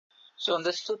So in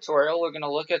this tutorial, we're going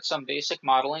to look at some basic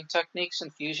modeling techniques in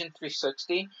Fusion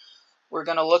 360. We're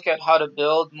going to look at how to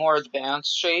build more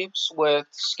advanced shapes with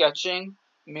sketching,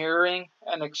 mirroring,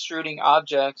 and extruding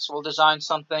objects. We'll design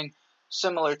something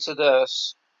similar to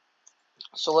this.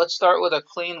 So let's start with a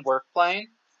clean work plane,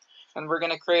 and we're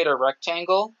going to create a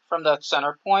rectangle from that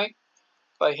center point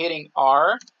by hitting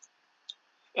R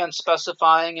and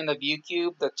specifying in the view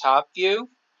cube the top view,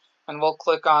 and we'll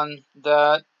click on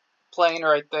that plane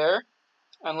right there.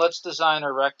 And let's design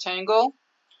a rectangle,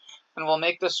 and we'll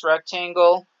make this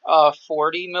rectangle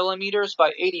 40 millimeters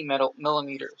by 80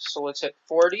 millimeters. So let's hit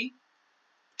 40,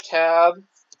 tab,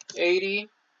 80,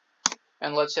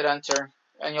 and let's hit enter.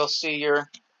 And you'll see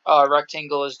your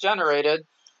rectangle is generated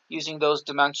using those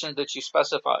dimensions that you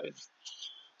specified.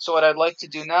 So what I'd like to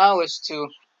do now is to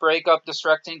break up this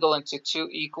rectangle into two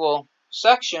equal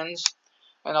sections,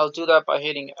 and I'll do that by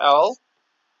hitting L,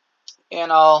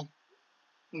 and I'll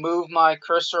move my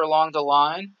cursor along the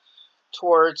line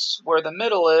towards where the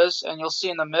middle is, and you'll see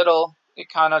in the middle it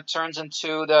kind of turns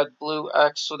into that blue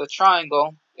X with a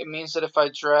triangle. It means that if I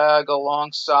drag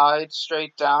alongside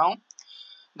straight down,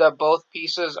 that both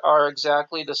pieces are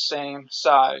exactly the same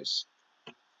size.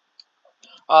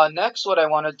 Next, what I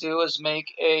want to do is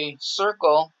make a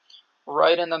circle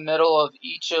right in the middle of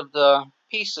each of the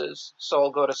pieces. So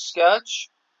I'll go to Sketch,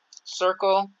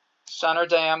 Circle, Center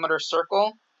Diameter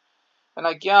Circle, and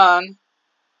again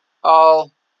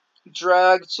I'll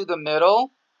drag to the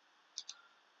middle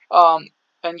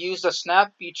and use the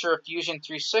snap feature of Fusion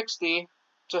 360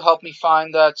 to help me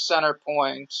find that center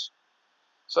point.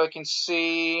 So I can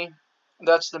see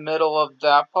that's the middle of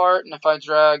that part, and if I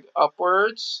drag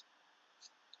upwards,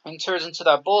 it turns into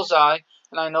that bullseye,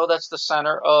 and I know that's the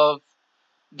center of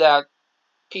that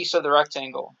piece of the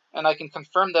rectangle. And I can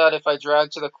confirm that if I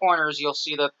drag to the corners, you'll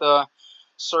see that the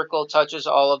circle touches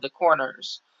all of the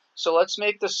corners. So let's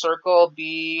make the circle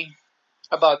be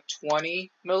about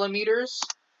 20 millimeters,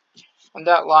 and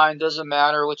that line doesn't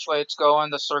matter which way it's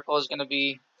going. The circle is going to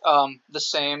be the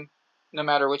same no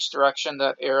matter which direction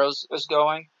that arrow is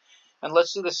going. And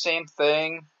let's do the same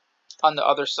thing on the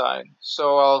other side.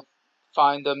 So I'll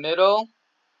find the middle,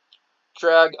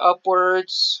 drag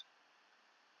upwards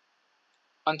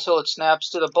until it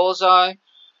snaps to the bullseye.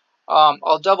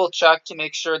 I'll double check to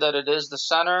make sure that it is the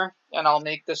center, and I'll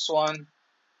make this one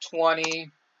 20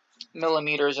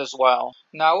 millimeters as well.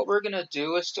 Now what we're going to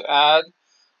do is to add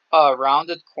a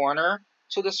rounded corner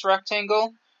to this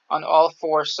rectangle on all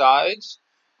four sides,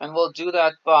 and we'll do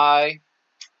that by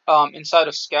inside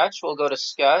of Sketch. We'll go to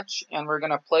Sketch, and we're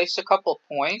going to place a couple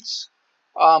points.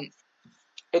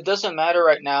 It doesn't matter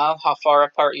right now how far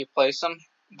apart you place them,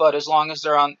 but as long as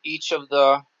they're on each of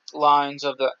the lines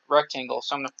of the rectangle.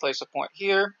 So I'm going to place a point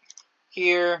here,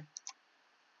 here,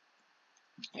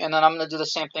 and then I'm going to do the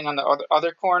same thing on the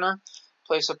other corner.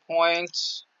 Place a point,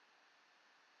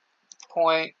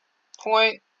 point,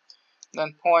 point,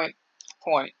 then point,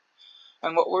 point.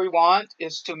 And what we want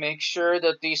is to make sure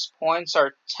that these points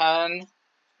are 10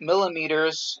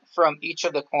 millimeters from each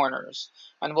of the corners.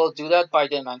 And we'll do that by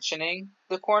dimensioning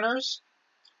the corners,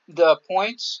 the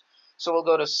points. So we'll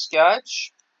go to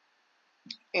Sketch,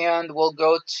 and we'll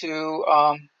go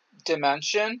to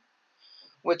Dimension,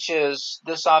 which is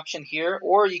this option here,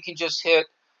 or you can just hit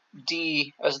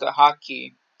D as the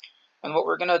hotkey. And what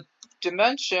we're going to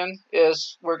dimension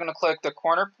is we're going to click the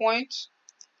corner point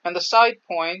and the side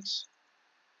point.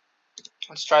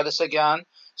 Let's try this again.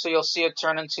 So you'll see it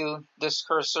turn into this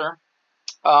cursor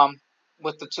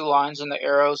with the two lines and the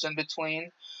arrows in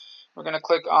between. We're going to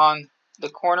click on the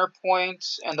corner point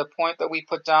and the point that we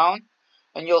put down,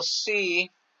 and you'll see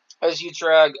as you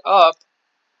drag up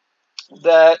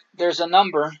that there's a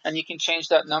number, and you can change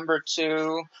that number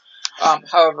to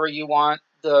however you want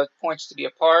the points to be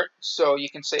apart. So you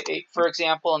can say 8, for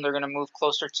example, and they're going to move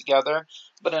closer together.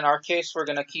 But in our case, we're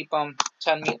going to keep them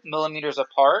 10 millimeters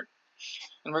apart.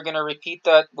 And we're going to repeat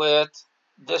that with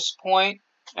this point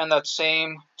and that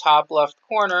same top left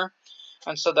corner.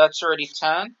 And so that's already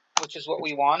 10, which is what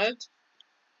we wanted.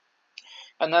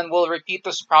 And then we'll repeat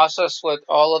this process with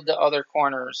all of the other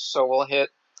corners. So we'll hit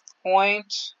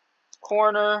point,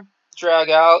 corner, drag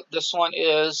out. This one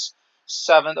is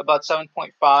about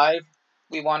 7.5.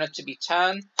 We want it to be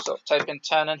 10. So type in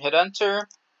 10 and hit enter.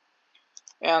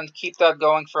 And keep that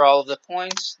going for all of the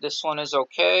points. This one is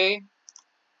okay.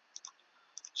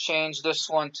 Change this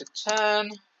one to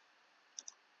 10.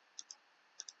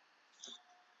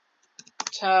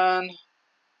 10.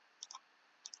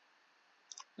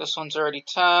 This one's already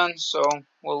 10, so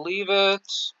we'll leave it.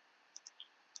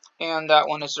 And that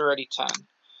one is already 10.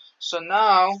 So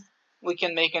now we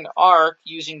can make an arc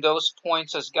using those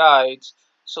points as guides.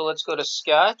 So let's go to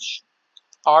Sketch,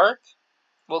 Arc.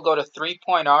 We'll go to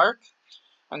 3-point arc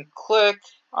and click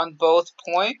on both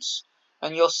points,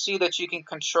 and you'll see that you can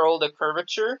control the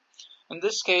curvature. In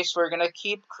this case, we're going to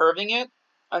keep curving it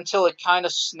until it kind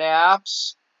of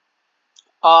snaps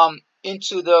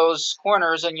into those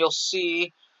corners, and you'll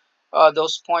see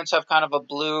those points have kind of a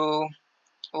blue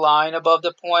line above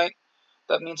the point.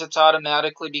 That means it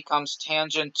automatically becomes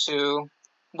tangent to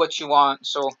what you want.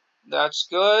 So that's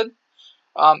good.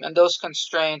 And those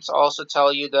constraints also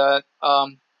tell you that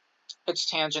it's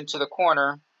tangent to the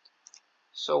corner.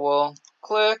 So we'll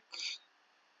click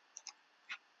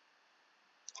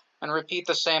and repeat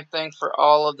the same thing for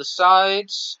all of the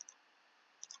sides.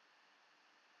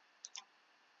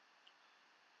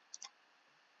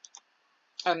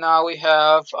 And now we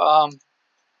have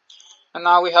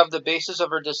the basis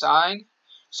of our design,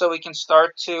 so we can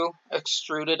start to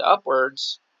extrude it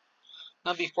upwards.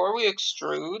 Now, before we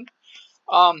extrude,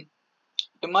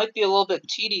 it might be a little bit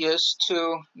tedious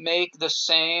to make the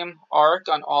same arc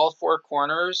on all 4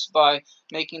 corners by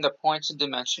making the points and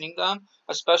dimensioning them,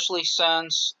 especially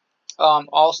since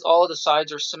all of the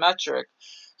sides are symmetric.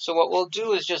 So what we'll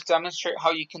do is just demonstrate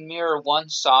how you can mirror one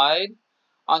side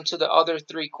onto the other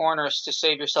 3 corners to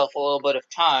save yourself a little bit of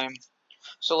time.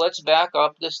 So let's back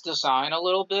up this design a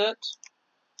little bit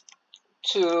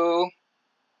to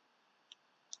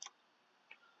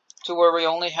where we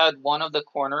only had one of the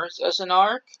corners as an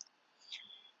arc.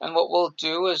 And what we'll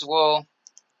do is we'll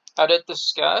edit the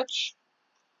sketch,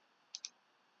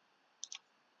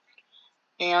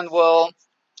 and we'll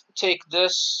take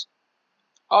this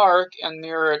arc and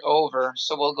mirror it over.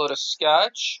 So we'll go to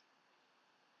Sketch,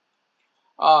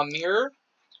 Mirror.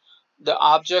 The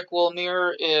object we'll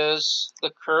mirror is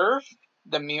the curve.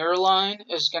 The mirror line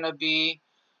is going to be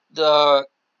the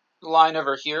line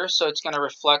over here, so it's going to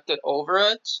reflect it over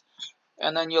it.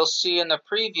 And then you'll see in the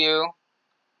preview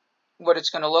what it's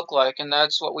going to look like, and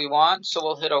that's what we want. So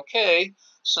we'll hit OK.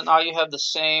 So now you have the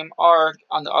same arc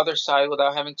on the other side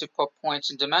without having to put points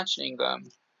and dimensioning them.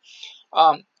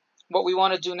 What we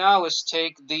want to do now is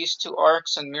take these 2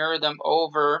 arcs and mirror them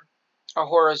over a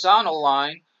horizontal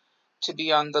line to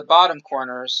be on the bottom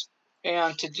corners.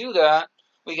 And to do that,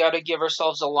 we got to give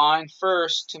ourselves a line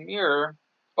first to mirror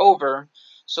over.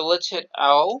 So let's hit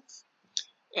L,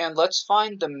 and let's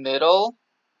find the middle.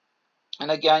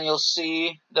 And again, you'll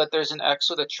see that there's an X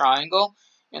with a triangle.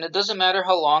 And it doesn't matter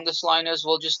how long this line is,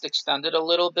 we'll just extend it a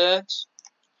little bit.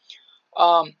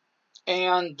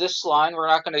 And this line we're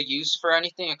not going to use for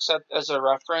anything except as a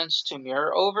reference to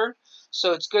mirror over.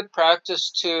 So it's good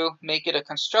practice to make it a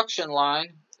construction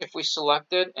line. If we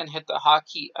select it and hit the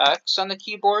hotkey X on the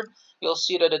keyboard, you'll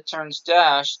see that it turns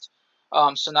dashed.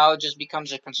 So now it just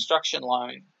becomes a construction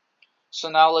line. So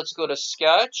now let's go to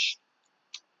Sketch,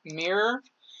 Mirror,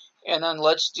 and then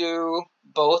let's do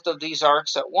both of these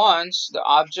arcs at once. The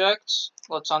objects,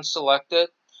 let's unselect it.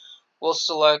 We'll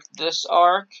select this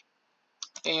arc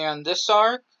and this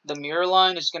arc. The mirror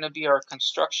line is going to be our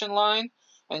construction line,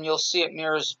 and you'll see it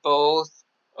mirrors both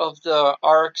of the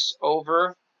arcs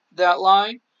over that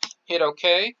line. Hit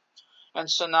OK. And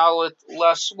so now with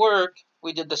less work,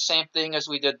 we did the same thing as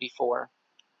we did before.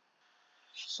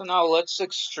 So now let's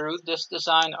extrude this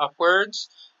design upwards,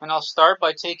 and I'll start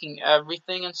by taking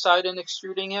everything inside and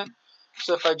extruding it.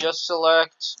 So if I just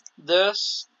select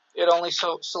this, it only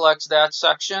selects that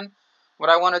section. What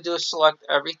I want to do is select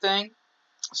everything.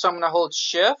 So I'm going to hold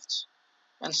Shift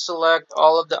and select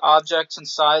all of the objects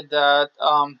inside that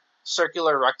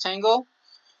circular rectangle.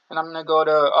 And I'm going to go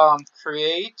to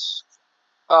Create,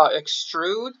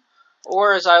 Extrude,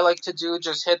 or as I like to do,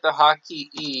 just hit the hotkey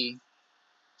E.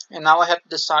 And now I have to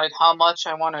decide how much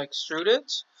I want to extrude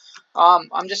it.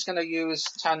 I'm just going to use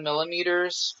 10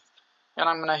 millimeters, and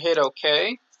I'm going to hit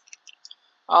OK.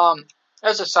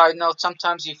 As a side note,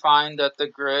 sometimes you find that the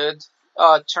grid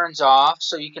turns off,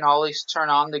 so you can always turn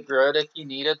on the grid if you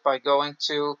need it by going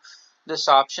to this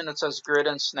option that says Grid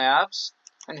and Snaps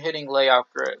and hitting Layout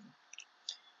Grid.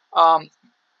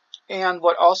 And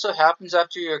what also happens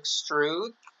after you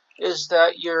extrude is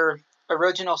that your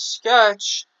original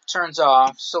sketch turns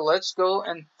off. So let's go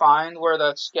and find where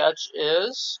that sketch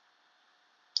is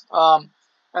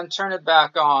and turn it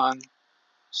back on.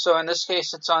 So in this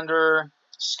case, it's under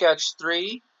Sketch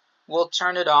 3. We'll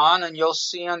turn it on, and you'll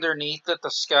see underneath that the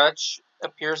sketch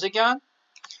appears again.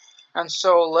 And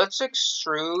so let's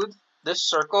extrude this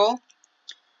circle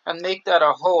and make that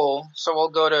a hole. So we'll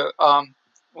go to,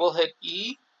 we'll hit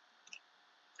E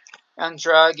and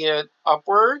drag it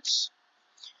upwards.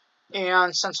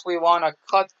 And since we want to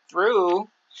cut through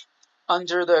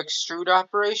under the extrude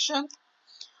operation,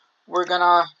 we're going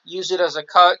to use it as a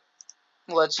cut.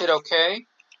 Let's hit OK.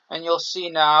 And you'll see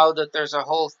now that there's a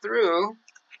hole through.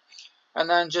 And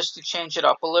then just to change it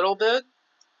up a little bit,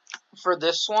 for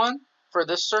this one, for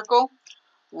this circle,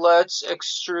 let's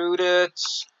extrude it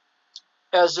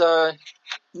as a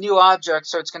new object,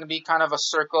 so it's going to be kind of a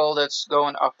circle that's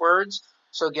going upwards.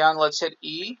 So again, let's hit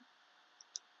E.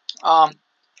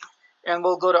 And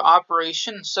we'll go to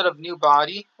operation. Instead of new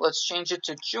body, let's change it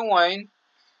to join.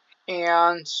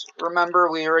 And remember,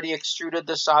 we already extruded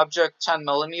this object 10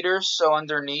 millimeters. So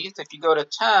underneath, if you go to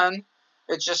 10,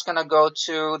 it's just going to go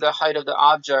to the height of the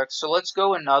object. So let's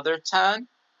go another 10.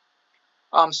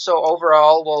 So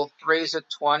overall, we'll raise it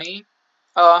 20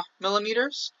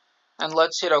 millimeters. And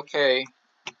let's hit OK.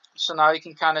 So now you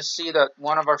can kind of see that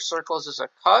one of our circles is a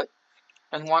cut,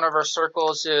 and one of our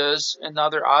circles is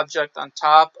another object on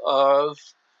top of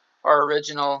our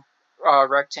original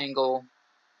rectangle.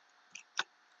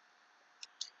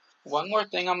 One more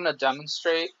thing I'm going to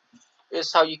demonstrate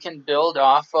is how you can build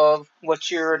off of what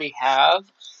you already have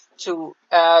to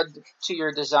add to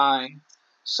your design.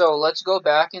 So let's go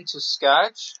back into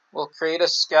Sketch. We'll create a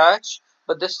sketch,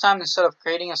 but this time instead of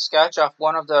creating a sketch off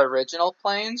one of the original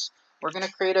planes, we're going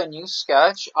to create a new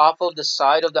sketch off of the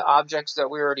side of the objects that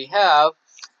we already have.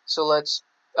 So let's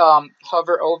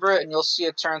hover over it, and you'll see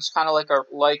it turns kind of like a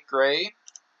light gray.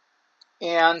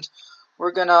 And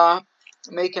we're going to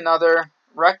make another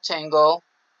rectangle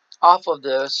off of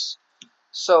this.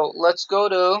 So let's go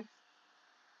to,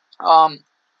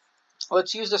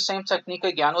 let's use the same technique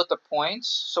again with the points.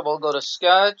 So we'll go to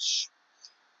Sketch,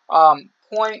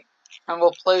 Point, and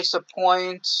we'll place a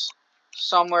point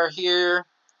somewhere here,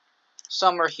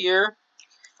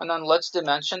 and then let's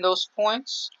dimension those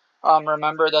points.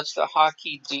 Remember, that's the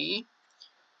hotkey D.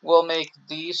 We'll make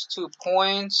these 2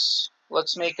 points.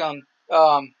 Let's make them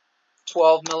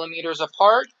 12 millimeters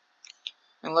apart.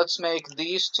 And let's make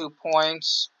these 2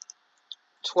 points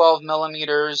 12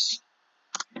 millimeters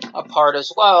apart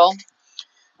as well.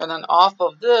 And then off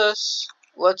of this,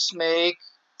 let's make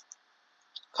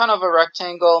kind of a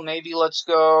rectangle. Maybe let's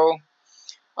go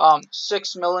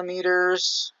 6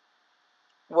 millimeters.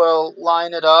 We'll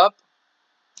line it up,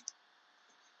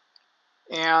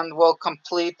 and we'll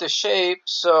complete the shape.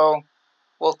 So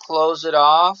we'll close it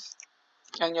off,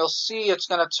 and you'll see it's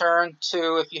going to turn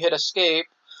to, if you hit escape,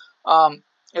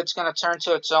 it's going to turn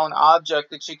to its own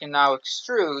object that you can now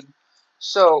extrude.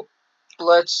 So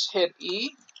let's hit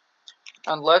E,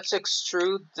 and let's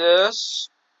extrude this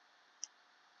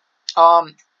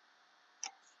however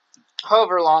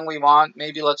long we want.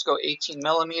 Maybe let's go 18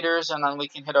 millimeters, and then we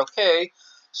can hit OK.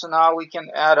 So now we can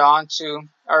add on to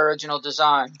our original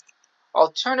design.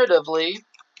 Alternatively,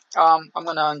 I'm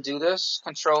going to undo this,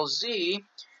 Control Z.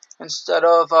 Instead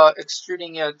of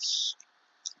extruding it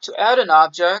to add an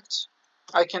object,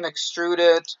 I can extrude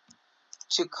it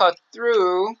to cut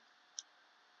through.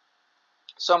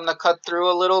 So I'm going to cut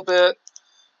through a little bit,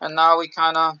 and now we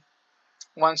kind of,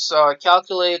 once it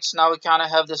calculates, now we kind of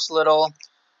have this little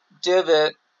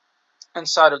divot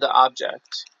inside of the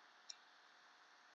object.